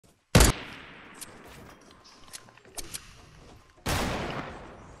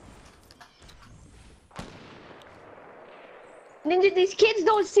Ninja, these kids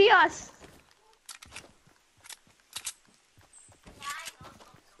don't see us.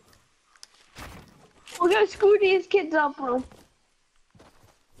 We're gonna screw these kids up, bro.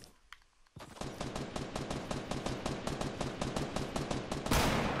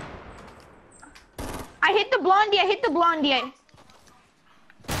 I hit the blondie.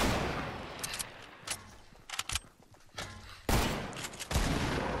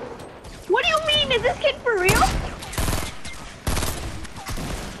 What do you mean? Is this kid for real?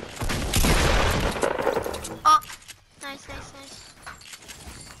 Oh, nice.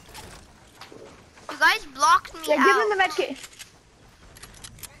 You guys blocked me out. Yeah, give him the med kit.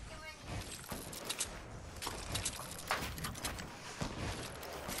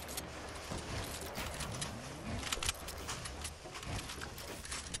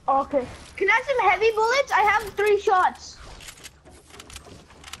 Okay. Can I have some heavy bullets? I have 3 shots.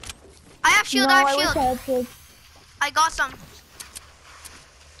 I have shield, No, I have I wish shield. I had shield. I got some.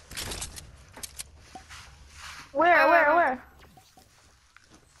 Where?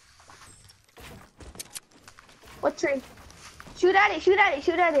 What tree? Shoot at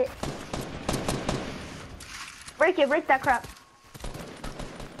it. Break that crap.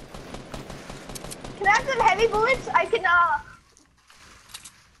 Can I have some heavy bullets? I can,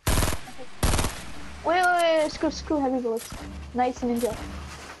 Wait, screw heavy bullets. Nice ninja.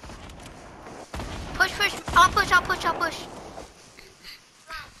 Push. I'll push.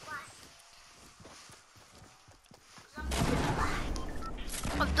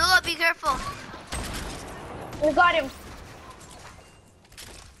 Abdullah, be careful. We got him.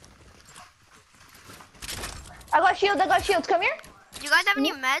 I got shields. Come here. Do you guys have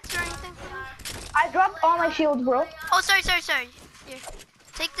any meds or anything for me? I dropped all my shields, bro. Oh, sorry. Here.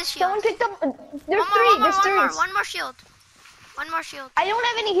 Take the shield. Someone picked up. There's One more shield. I don't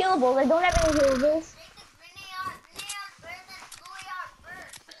have any healables.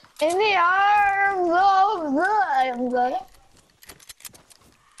 In the arms of the.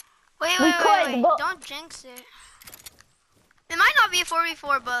 Wait. Don't jinx it. It might not be a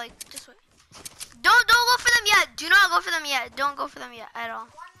 4v4, but like, just wait. Don't go for them yet. Do not go for them yet. Don't go for them yet at all.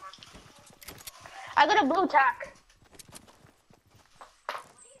 I got a blue tack.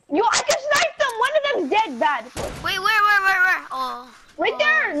 Yo, I just sniped them. One of them's dead bad. Wait, where? Oh. Right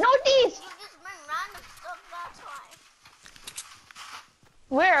there, northeast.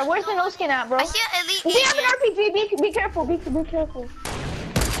 Where? Where's the no skin at, bro? I see an elite. They have an RPG. Be careful. Be careful.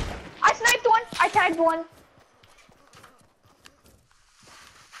 I sniped one. I tagged one.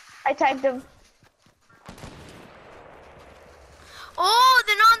 I tagged him. Oh,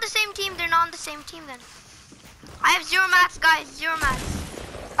 they're not on the same team. Then. I have 0 mats, guys. 0 mats.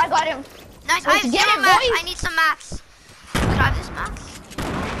 I got him. Nice. I have 0 mats. I need some mats. Can I have this mats?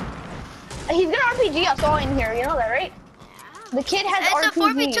 He's gonna RPG us all in here. You know that, right? Yeah. The kid has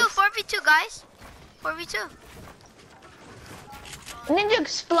RPGs. It's a 4v2, guys. 4v2. Ninja,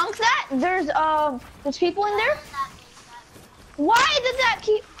 splunk that. There's people in there. Why did that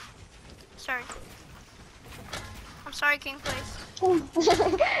keep? Sorry. I'm sorry, King Place.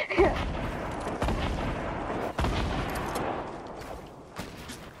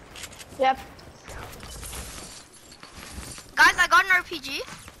 Yep. Guys, I got an RPG.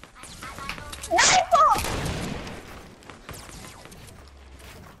 Nice.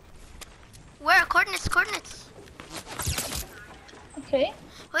 Where? Coordinates. Okay.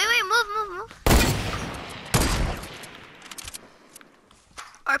 Wait, move.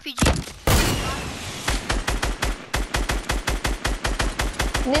 RPG.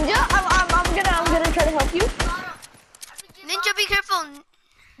 Ninja, I'm gonna try to help you. Ninja, be careful.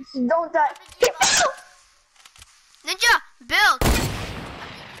 Don't die. Ninja, build.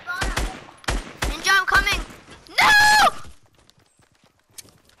 Ninja, I'm coming. No!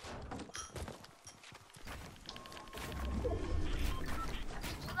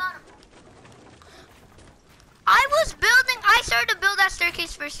 I started to build that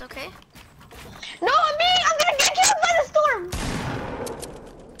staircase first, okay? No, me! I'm gonna get killed by the storm!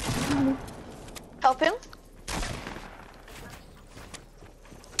 Help him.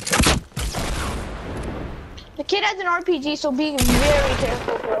 The kid has an RPG, so be very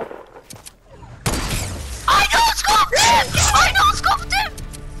careful, bro. I don't scope!